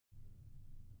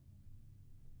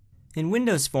In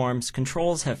Windows forms,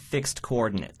 controls have fixed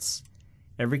coordinates.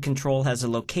 Every control has a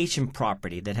location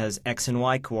property that has X and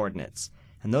Y coordinates,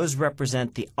 and those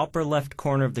represent the upper left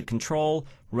corner of the control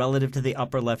relative to the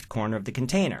upper left corner of the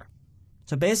container.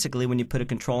 So basically, when you put a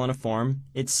control in a form,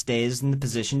 it stays in the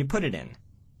position you put it in.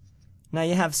 Now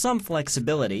you have some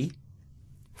flexibility.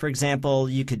 For example,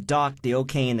 you could dock the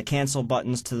OK and the Cancel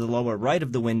buttons to the lower right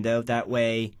of the window. That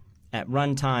way, at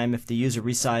runtime, if the user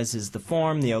resizes the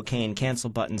form, the OK and Cancel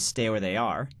buttons stay where they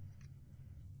are.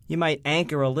 You might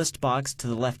anchor a list box to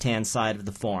the left-hand side of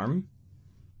the form.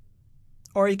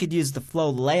 Or you could use the Flow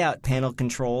Layout panel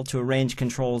control to arrange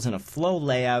controls in a flow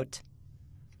layout.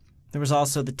 There was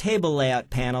also the Table Layout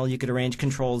panel. You could arrange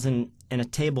controls in a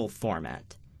table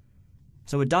format.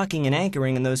 So with docking and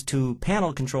anchoring in those two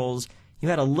panel controls, you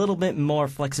had a little bit more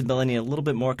flexibility, a little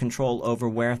bit more control over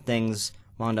where things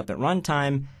wound up at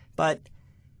runtime, but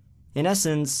in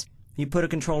essence, you put a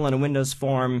control in a Windows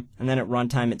form, and then at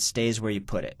runtime it stays where you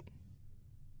put it.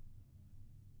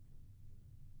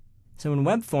 So in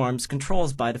web forms,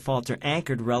 controls by default are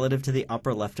anchored relative to the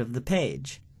upper left of the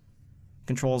page.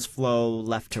 Controls flow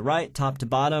left to right, top to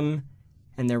bottom,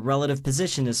 and their relative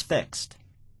position is fixed.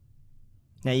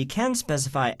 Now you can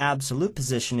specify absolute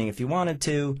positioning if you wanted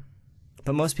to,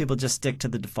 but most people just stick to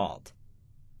the default.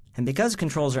 And because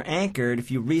controls are anchored,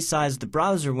 if you resize the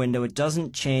browser window, it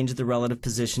doesn't change the relative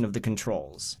position of the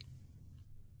controls.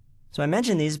 So I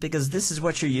mention these because this is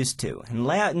what you're used to, and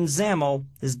layout in XAML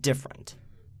is different.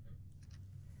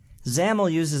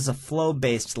 XAML uses a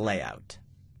flow-based layout,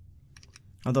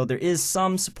 although there is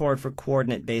some support for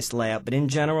coordinate-based layout, but in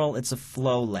general it's a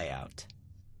flow layout.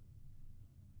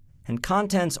 And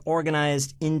content's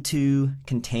organized into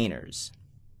containers.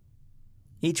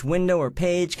 Each window or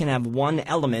page can have one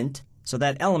element, so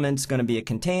that element's going to be a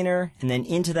container, and then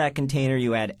into that container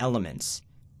you add elements.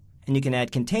 And you can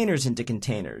add containers into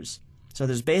containers. So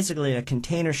there's basically a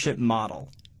containership model.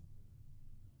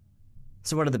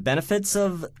 So what are the benefits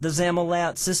of the XAML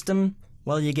layout system?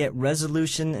 Well, you get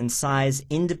resolution and size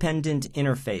independent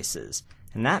interfaces.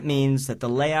 And that means that the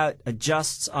layout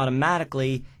adjusts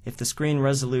automatically if the screen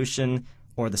resolution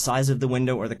or the size of the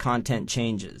window or the content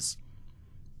changes.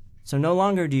 So no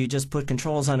longer do you just put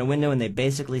controls on a window and they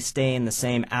basically stay in the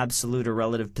same absolute or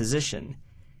relative position.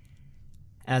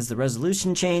 As the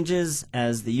resolution changes,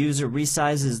 as the user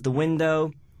resizes the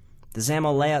window, the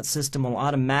XAML layout system will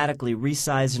automatically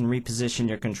resize and reposition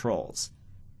your controls.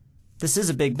 This is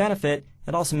a big benefit.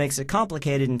 It also makes it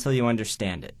complicated until you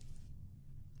understand it.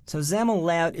 So XAML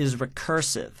layout is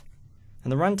recursive,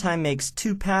 and the runtime makes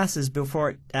two passes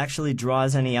before it actually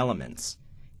draws any elements.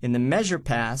 In the measure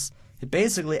pass, it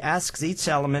basically asks each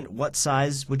element, what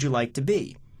size would you like to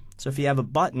be? So if you have a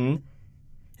button,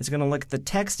 it's going to look at the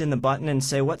text in the button and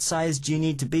say, what size do you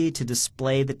need to be to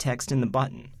display the text in the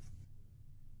button?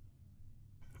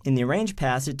 In the arrange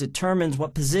pass, it determines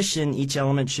what position each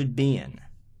element should be in.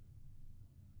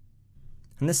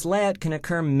 And this layout can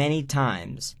occur many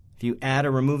times. If you add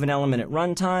or remove an element at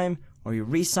runtime, or you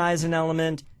resize an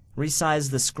element, resize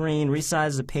the screen,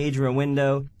 resize a page or a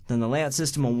window, then the layout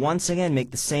system will once again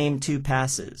make the same two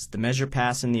passes, the measure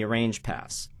pass and the arrange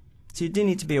pass. So you do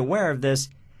need to be aware of this,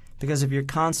 because if you're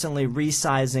constantly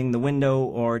resizing the window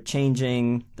or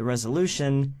changing the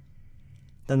resolution,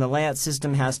 then the layout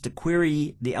system has to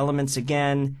query the elements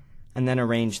again and then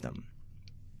arrange them.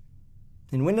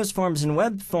 In Windows forms and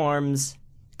web forms,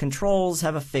 controls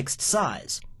have a fixed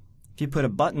size. If you put a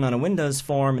button on a Windows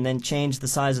form and then change the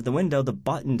size of the window, the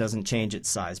button doesn't change its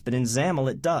size, but in XAML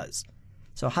it does.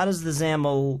 So how does the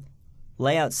XAML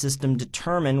layout system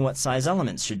determine what size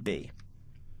elements should be?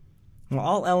 Well,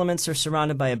 all elements are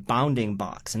surrounded by a bounding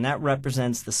box, and that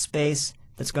represents the space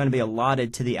that's going to be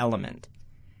allotted to the element.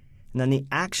 And then the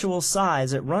actual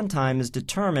size at runtime is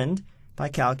determined by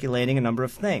calculating a number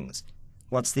of things.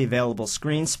 What's the available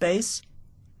screen space?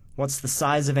 What's the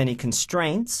size of any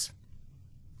constraints,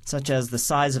 such as the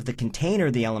size of the container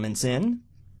the element's in?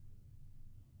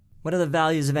 What are the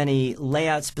values of any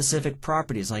layout-specific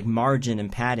properties like margin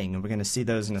and padding? And we're going to see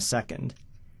those in a second.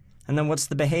 And then what's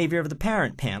the behavior of the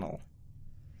parent panel?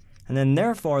 And then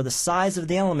therefore the size of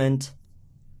the element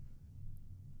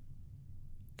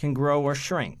can grow or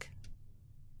shrink.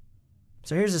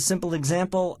 So here's a simple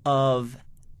example of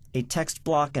a text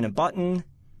block and a button.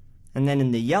 And then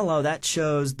in the yellow, that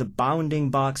shows the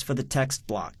bounding box for the text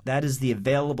block. That is the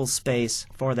available space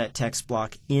for that text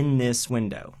block in this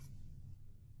window.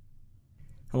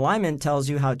 Alignment tells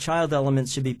you how child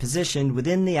elements should be positioned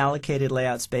within the allocated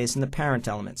layout space in the parent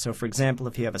element. So for example,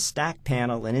 if you have a stack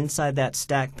panel and inside that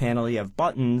stack panel you have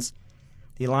buttons,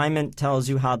 the alignment tells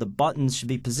you how the buttons should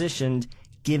be positioned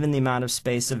given the amount of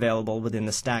space available within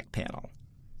the stack panel.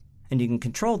 And you can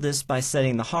control this by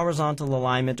setting the horizontal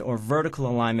alignment or vertical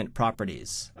alignment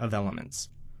properties of elements.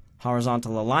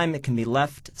 Horizontal alignment can be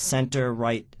left, center,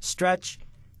 right, stretch.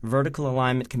 Vertical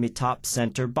alignment can be top,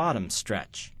 center, bottom,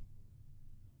 stretch.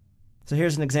 So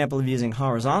here's an example of using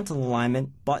horizontal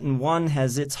alignment. Button 1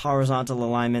 has its horizontal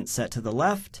alignment set to the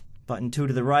left, button 2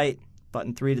 to the right,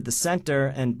 button 3 to the center,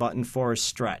 and button 4 is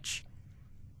stretch.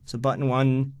 So button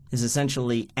 1 is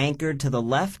essentially anchored to the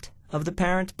left of the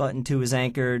parent, button 2 is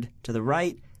anchored to the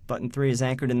right, button 3 is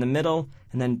anchored in the middle,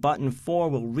 and then button 4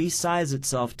 will resize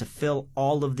itself to fill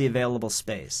all of the available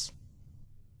space.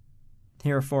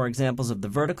 Here are 4 examples of the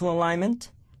vertical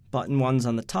alignment. Button 1's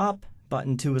on the top,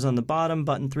 button 2 is on the bottom,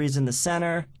 button 3 is in the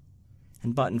center,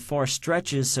 and button 4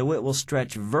 stretches, so it will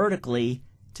stretch vertically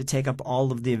to take up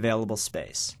all of the available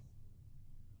space.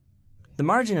 The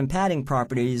margin and padding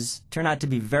properties turn out to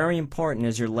be very important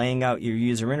as you're laying out your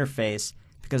user interface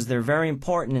because they're very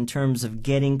important in terms of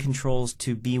getting controls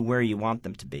to be where you want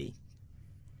them to be.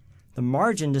 The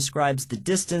margin describes the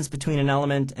distance between an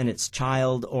element and its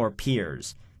child or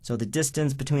peers. So the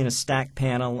distance between a stack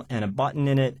panel and a button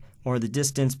in it, or the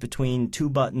distance between 2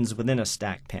 buttons within a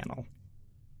stack panel.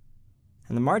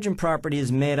 And the margin property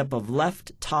is made up of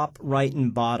left, top, right,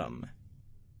 and bottom.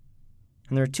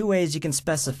 And there are 2 ways you can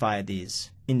specify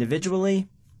these, individually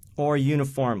or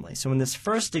uniformly. So in this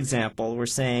first example, we're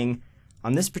saying,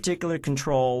 on this particular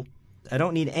control, I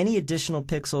don't need any additional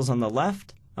pixels on the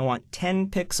left. I want 10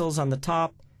 pixels on the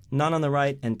top, none on the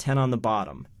right, and 10 on the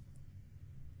bottom.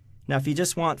 Now if you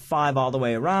just want 5 all the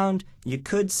way around, you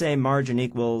could say margin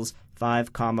equals 5,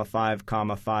 5,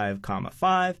 5,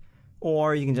 5,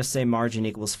 or you can just say margin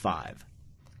equals 5.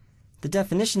 The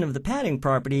definition of the padding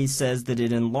property says that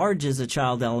it enlarges a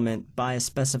child element by a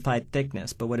specified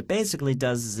thickness, but what it basically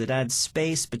does is it adds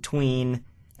space between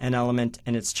an element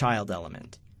and its child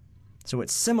element. So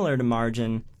it's similar to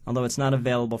margin, although it's not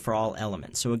available for all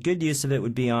elements. So a good use of it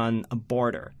would be on a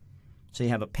border. So you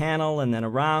have a panel, and then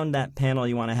around that panel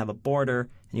you want to have a border,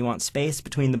 and you want space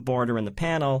between the border and the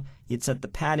panel. You'd set the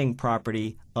padding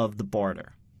property of the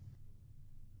border.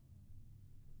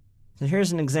 So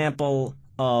here's an example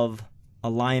of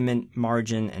alignment,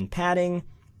 margin, and padding.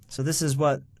 So this is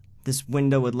what this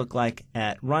window would look like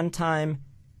at runtime,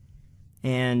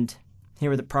 and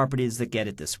here are the properties that get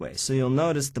it this way. So you'll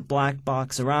notice the black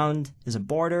box around is a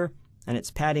border, and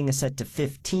its padding is set to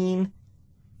 15.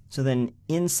 So then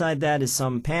inside that is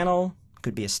some panel,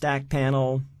 could be a stack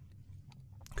panel,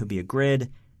 could be a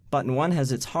grid. Button 1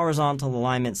 has its horizontal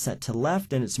alignment set to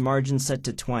left and its margin set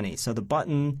to 20. So the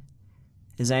button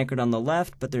is anchored on the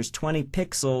left, but there's 20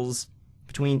 pixels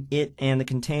between it and the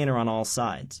container on all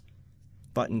sides.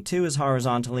 Button 2 is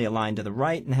horizontally aligned to the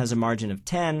right and has a margin of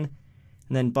 10.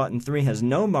 And then button 3 has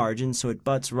no margin, so it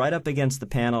butts right up against the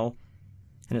panel,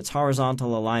 and its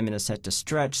horizontal alignment is set to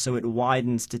stretch, so it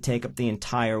widens to take up the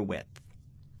entire width.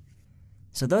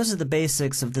 So those are the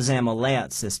basics of the XAML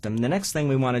layout system. The next thing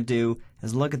we want to do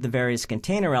is look at the various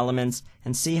container elements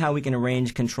and see how we can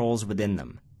arrange controls within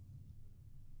them.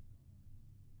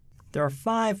 There are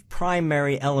 5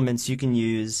 primary elements you can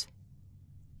use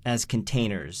as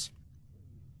containers.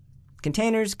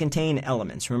 Containers contain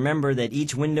elements. Remember that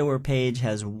each window or page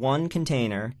has one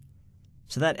container,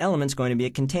 so that element's going to be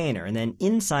a container. And then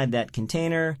inside that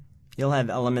container, you'll have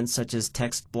elements such as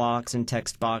text blocks and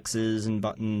text boxes and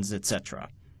buttons, etc.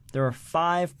 There are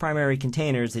 5 primary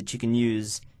containers that you can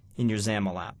use in your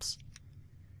XAML apps.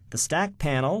 The stack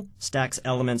panel stacks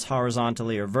elements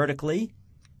horizontally or vertically.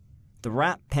 The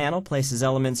wrap panel places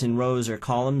elements in rows or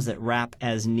columns that wrap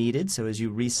as needed, so as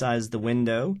you resize the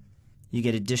window, you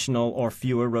get additional or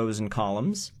fewer rows and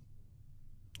columns.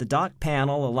 The dock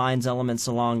panel aligns elements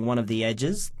along one of the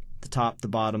edges, the top, the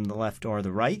bottom, the left, or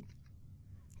the right.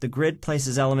 The grid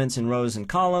places elements in rows and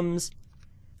columns,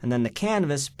 and then the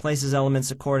canvas places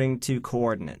elements according to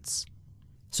coordinates.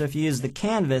 So if you use the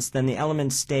canvas, then the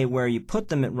elements stay where you put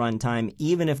them at runtime,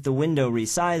 even if the window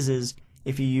resizes.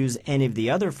 If you use any of the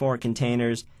other 4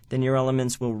 containers, then your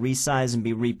elements will resize and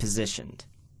be repositioned.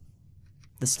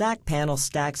 The stack panel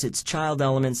stacks its child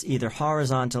elements either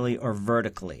horizontally or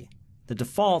vertically. The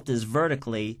default is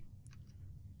vertically.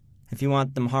 If you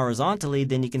want them horizontally,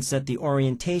 then you can set the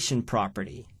orientation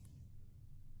property.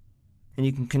 And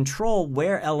you can control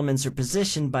where elements are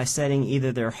positioned by setting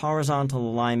either their horizontal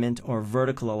alignment or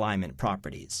vertical alignment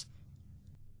properties.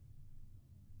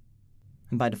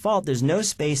 And by default, there's no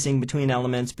spacing between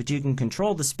elements, but you can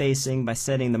control the spacing by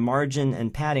setting the margin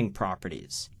and padding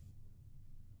properties.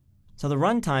 So the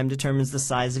runtime determines the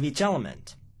size of each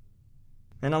element.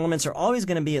 And elements are always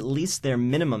going to be at least their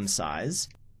minimum size.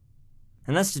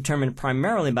 And that's determined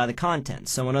primarily by the content.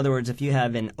 So in other words, if you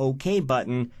have an OK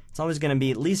button, it's always going to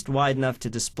be at least wide enough to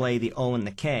display the O and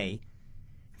the K.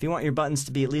 If you want your buttons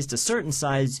to be at least a certain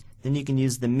size, then you can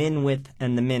use the min width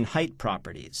and the min height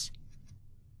properties.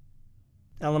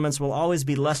 Elements will always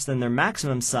be less than their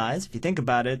maximum size. If you think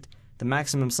about it, the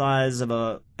maximum size of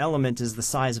an element is the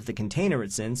size of the container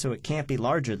it's in, so it can't be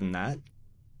larger than that.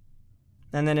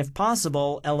 And then if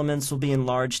possible, elements will be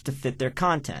enlarged to fit their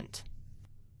content.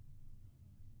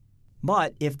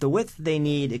 But if the width they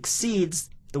need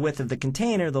exceeds the width of the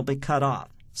container, they'll be cut off.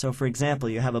 So for example,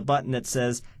 you have a button that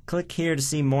says, click here to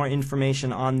see more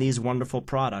information on these wonderful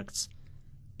products.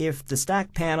 If the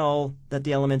stack panel that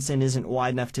the element's in isn't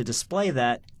wide enough to display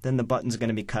that, then the button's going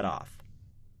to be cut off.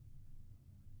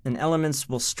 And elements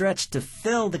will stretch to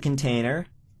fill the container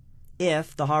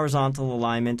if the horizontal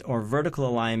alignment or vertical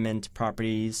alignment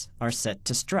properties are set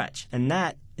to stretch. And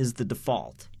that is the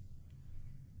default.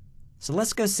 So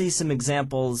let's go see some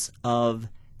examples of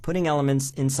putting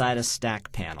elements inside a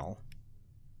stack panel.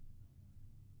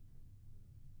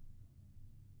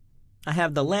 I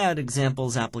have the Layout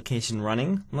Examples application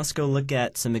running. Let's go look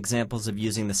at some examples of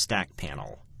using the stack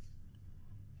panel.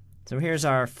 So here's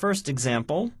our first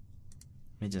example.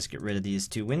 Let me just get rid of these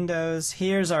two windows.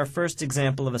 Here's our first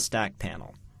example of a stack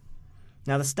panel.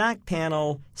 Now the stack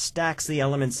panel stacks the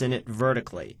elements in it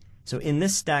vertically. So in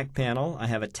this stack panel, I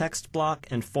have a text block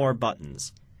and 4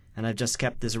 buttons. And I've just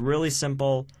kept this really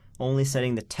simple, only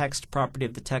setting the text property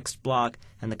of the text block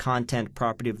and the content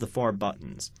property of the 4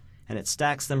 buttons. And it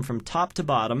stacks them from top to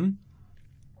bottom.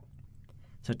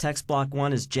 So text block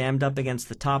 1 is jammed up against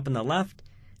the top and the left,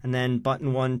 and then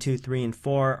button 1, 2, 3, and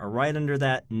 4 are right under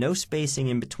that, no spacing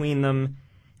in between them,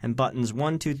 and buttons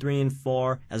 1, 2, 3, and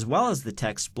 4, as well as the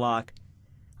text block,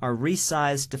 are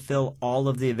resized to fill all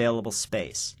of the available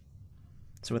space.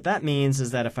 So what that means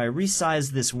is that if I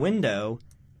resize this window,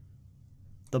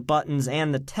 the buttons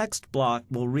and the text block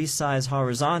will resize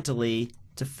horizontally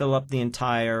to fill up the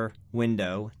entire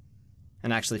window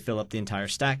and actually fill up the entire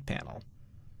stack panel.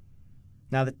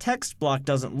 Now the text block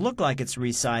doesn't look like it's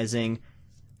resizing,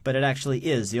 but it actually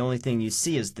is. The only thing you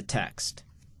see is the text.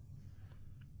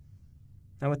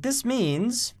 Now what this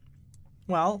means,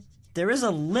 well, there is a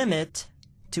limit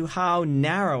to how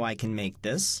narrow I can make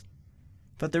this,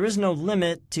 but there is no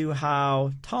limit to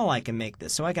how tall I can make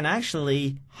this. So I can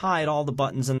actually hide all the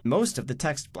buttons and most of the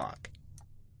text block.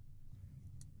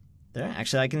 There,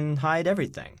 actually I can hide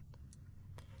everything.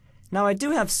 Now I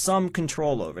do have some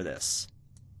control over this.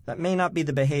 That may not be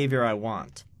the behavior I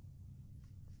want.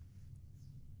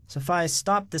 So if I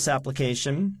stop this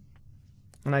application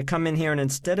and I come in here and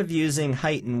instead of using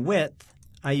height and width,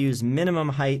 I use minimum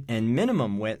height and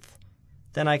minimum width,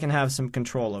 then I can have some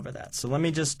control over that. So let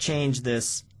me just change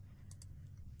this,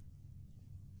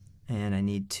 and I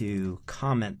need to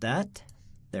comment that.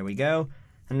 There we go.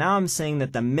 And now I'm saying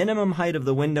that the minimum height of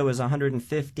the window is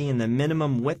 150 and the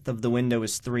minimum width of the window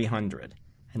is 300.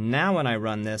 And now when I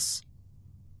run this,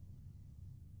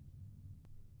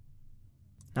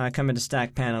 now I come into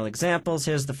Stack Panel Examples.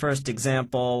 Here's the first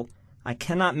example. I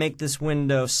cannot make this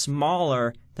window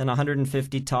smaller than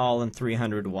 150 tall and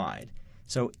 300 wide.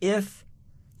 So if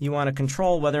you want to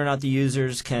control whether or not the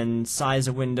users can size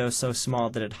a window so small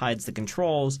that it hides the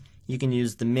controls, you can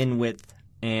use the min width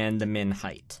and the min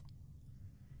height.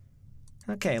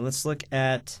 Okay, let's look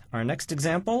at our next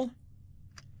example,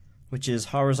 which is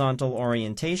horizontal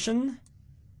orientation.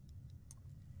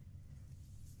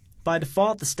 By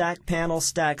default, the stack panel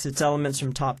stacks its elements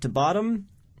from top to bottom.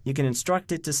 You can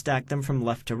instruct it to stack them from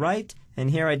left to right,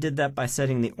 and here I did that by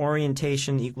setting the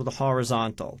orientation equal to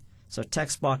horizontal. So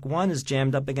text block 1 is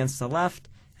jammed up against the left,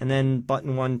 and then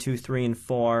button 1, 2, 3, and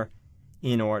 4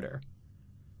 in order.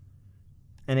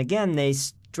 And again, they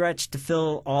stretch to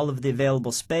fill all of the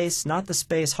available space, not the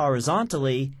space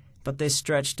horizontally, but they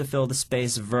stretch to fill the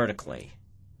space vertically.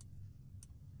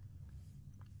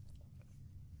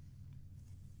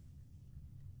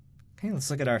 Okay, let's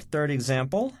look at our third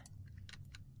example.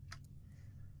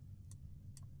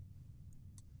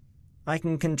 I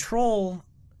can control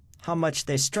how much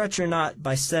they stretch or not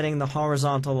by setting the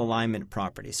horizontal alignment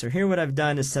property. So here what I've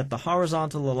done is set the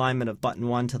horizontal alignment of button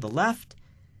 1 to the left,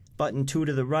 button 2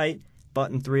 to the right,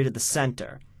 button 3 to the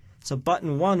center. So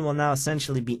button 1 will now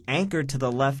essentially be anchored to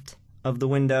the left of the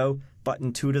window,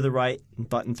 button 2 to the right, and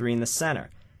button 3 in the center.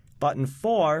 Button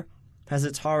 4 has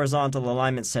its horizontal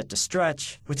alignment set to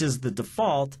stretch, which is the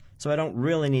default, so I don't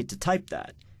really need to type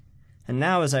that. And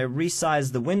now as I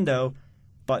resize the window,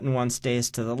 button 1 stays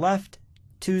to the left,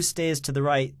 2 stays to the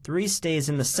right, 3 stays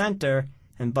in the center,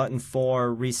 and button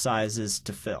 4 resizes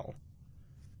to fill.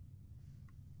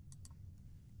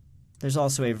 There's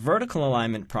also a vertical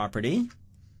alignment property.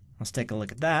 Let's take a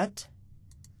look at that.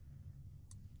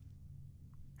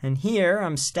 And here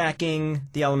I'm stacking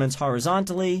the elements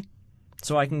horizontally,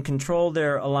 so I can control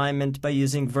their alignment by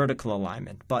using vertical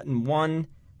alignment. Button 1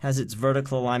 has its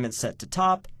vertical alignment set to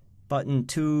top, button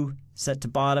 2 set to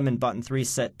bottom, and button 3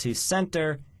 set to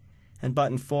center, and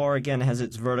button 4 again has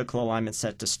its vertical alignment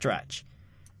set to stretch.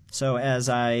 So as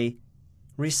I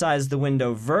resize the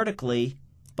window vertically,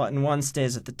 button 1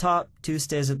 stays at the top, 2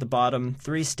 stays at the bottom,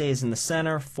 3 stays in the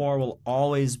center, 4 will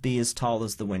always be as tall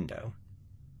as the window.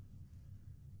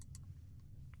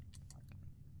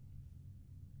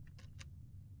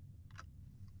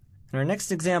 In our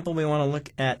next example, we want to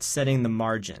look at setting the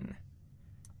margin.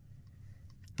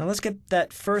 Now let's get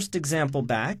that first example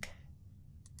back.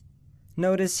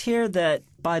 Notice here that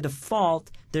by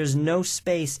default, there's no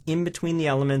space in between the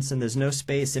elements and there's no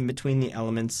space in between the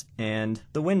elements and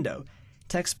the window.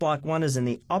 Text block 1 is in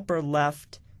the upper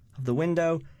left of the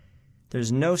window.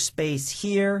 There's no space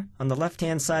here on the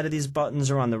left-hand side of these buttons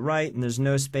or on the right, and there's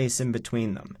no space in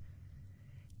between them.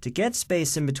 To get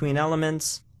space in between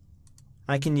elements,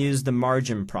 I can use the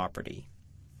margin property.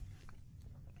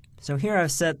 So here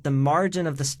I've set the margin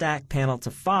of the stack panel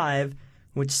to 5,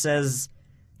 which says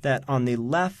that on the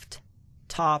left,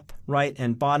 top, right,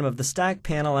 and bottom of the stack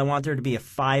panel, I want there to be a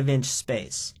 5-inch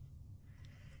space.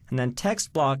 And then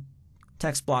text block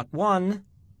 1,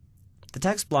 the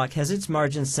text block has its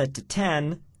margin set to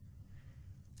 10.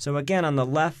 So again, on the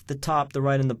left, the top, the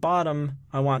right, and the bottom,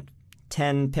 I want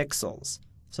 10 pixels.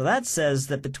 So that says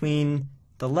that between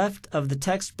the left of the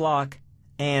text block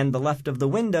and the left of the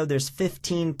window, there's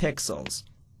 15 pixels.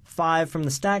 5 from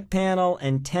the stack panel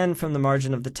and 10 from the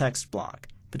margin of the text block.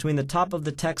 Between the top of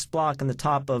the text block and the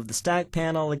top of the stack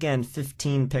panel, again,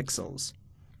 15 pixels.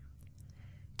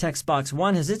 Text box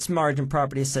 1 has its margin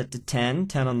property set to 10,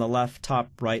 10 on the left, top,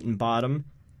 right, and bottom.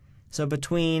 So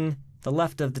between the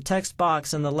left of the text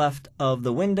box and the left of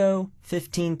the window,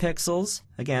 15 pixels.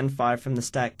 Again, 5 from the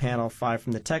stack panel, 5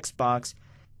 from the text box.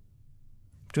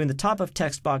 Between the top of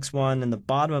text box 1 and the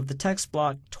bottom of the text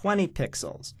block, 20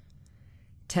 pixels.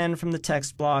 10 from the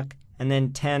text block, and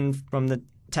then 10 from the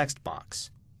text box.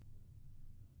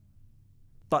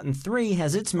 Button 3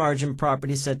 has its margin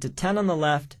property set to 10 on the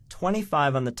left,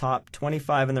 25 on the top,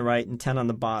 25 on the right, and 10 on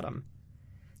the bottom.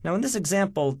 Now in this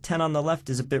example, 10 on the left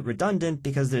is a bit redundant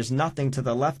because there's nothing to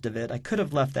the left of it. I could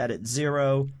have left that at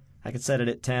 0. I could set it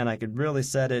at 10. I could really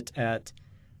set it at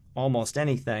almost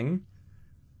anything.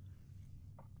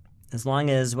 As long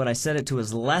as what I set it to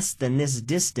is less than this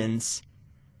distance,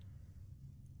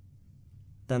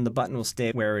 then the button will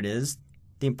stay where it is.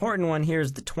 The important one here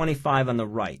is the 25 on the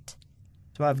right.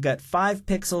 So I've got 5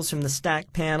 pixels from the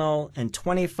stack panel and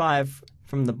 25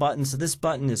 from the button. So this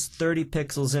button is 30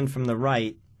 pixels in from the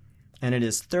right, and it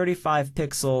is 35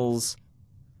 pixels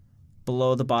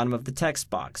below the bottom of the text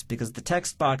box, because the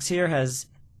text box here has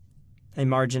a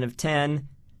margin of 10,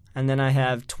 and then I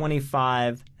have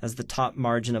 25 as the top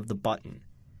margin of the button.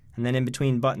 And then in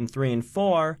between button 3 and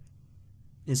 4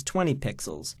 is 20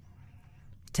 pixels.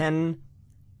 10,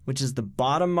 which is the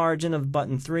bottom margin of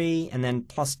button 3, and then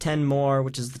plus 10 more,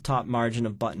 which is the top margin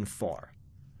of button 4.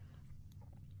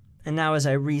 And now as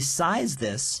I resize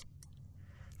this,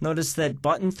 notice that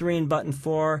button 3 and button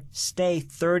 4 stay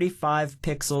 35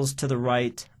 pixels to the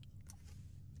right.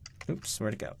 Oops,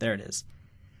 where'd it go? There it is.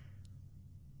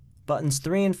 Buttons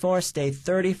 3 and 4 stay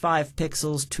 35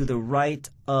 pixels to the right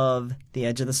of the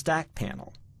edge of the stack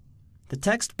panel. The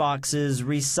text boxes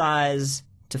resize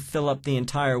to fill up the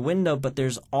entire window, but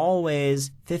there's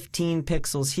always 15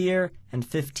 pixels here and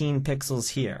 15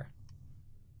 pixels here.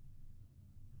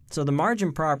 So the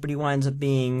margin property winds up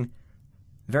being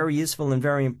very useful and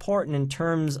very important in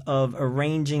terms of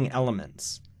arranging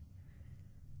elements.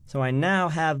 So I now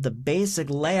have the basic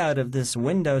layout of this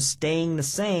window staying the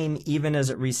same even as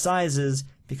it resizes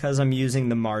because I'm using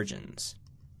the margins.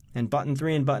 And button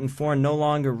 3 and button 4 no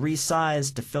longer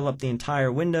resize to fill up the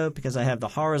entire window because I have the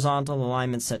horizontal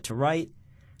alignment set to right,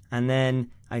 and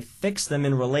then I fix them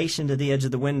in relation to the edge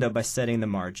of the window by setting the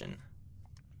margin.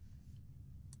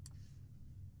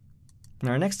 In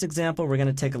our next example, we're going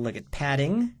to take a look at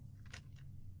padding.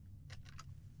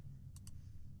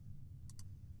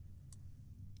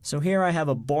 So here I have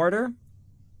a border.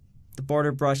 The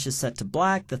border brush is set to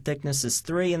black, the thickness is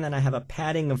 3, and then I have a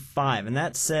padding of 5. And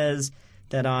that says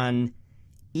that on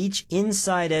each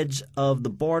inside edge of the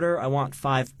border I want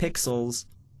 5 pixels,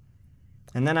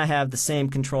 and then I have the same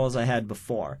controls I had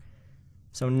before.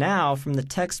 So now from the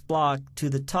text block to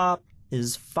the top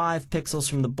is 5 pixels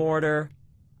from the border,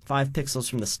 5 pixels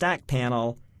from the stack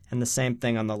panel, and the same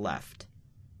thing on the left.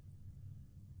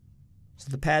 So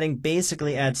the padding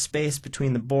basically adds space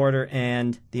between the border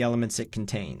and the elements it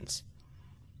contains.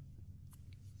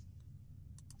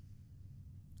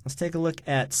 Let's take a look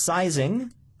at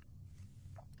sizing.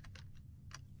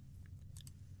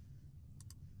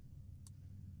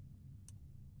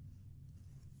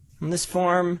 In this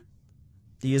form,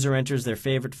 the user enters their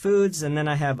favorite foods, and then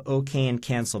I have OK and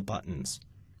cancel buttons.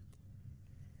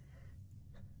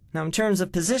 Now in terms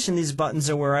of position, these buttons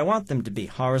are where I want them to be,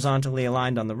 horizontally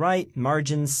aligned on the right,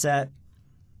 margins set,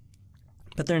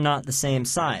 but they're not the same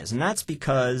size. And that's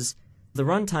because the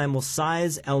runtime will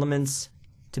size elements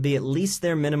to be at least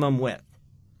their minimum width.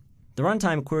 The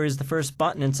runtime queries the first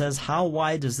button and says, how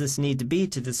wide does this need to be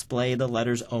to display the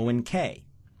letters O and K?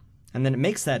 And then it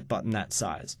makes that button that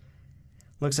size.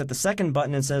 Looks at the second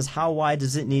button and says, how wide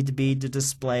does it need to be to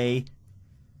display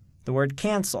the word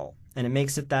cancel? And it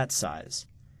makes it that size.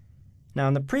 Now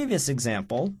in the previous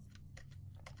example,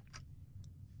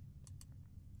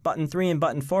 button 3 and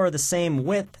button 4 are the same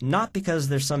width, not because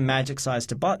there's some magic size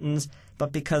to buttons,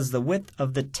 but because the width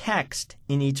of the text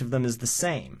in each of them is the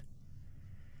same.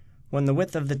 When the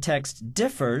width of the text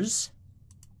differs,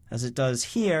 as it does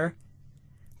here,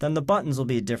 then the buttons will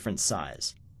be a different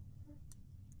size.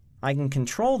 I can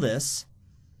control this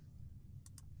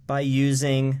by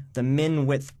using the min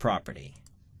width property.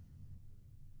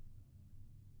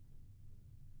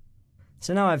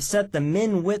 So now I've set the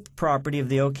min width property of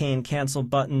the OK and cancel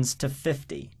buttons to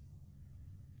 50.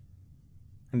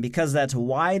 And because that's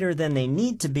wider than they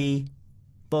need to be,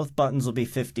 both buttons will be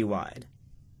 50 wide.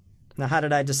 Now how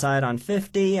did I decide on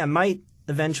 50? I might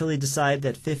eventually decide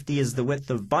that 50 is the width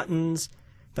of buttons,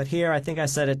 but here I think I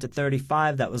set it to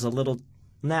 35. That was a little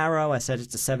narrow. I set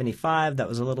it to 75. That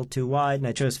was a little too wide, and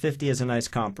I chose 50 as a nice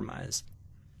compromise.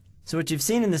 So what you've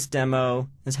seen in this demo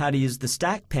is how to use the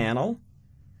stack panel,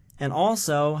 and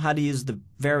also how to use the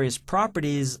various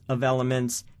properties of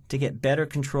elements to get better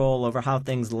control over how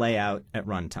things lay out at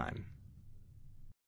runtime.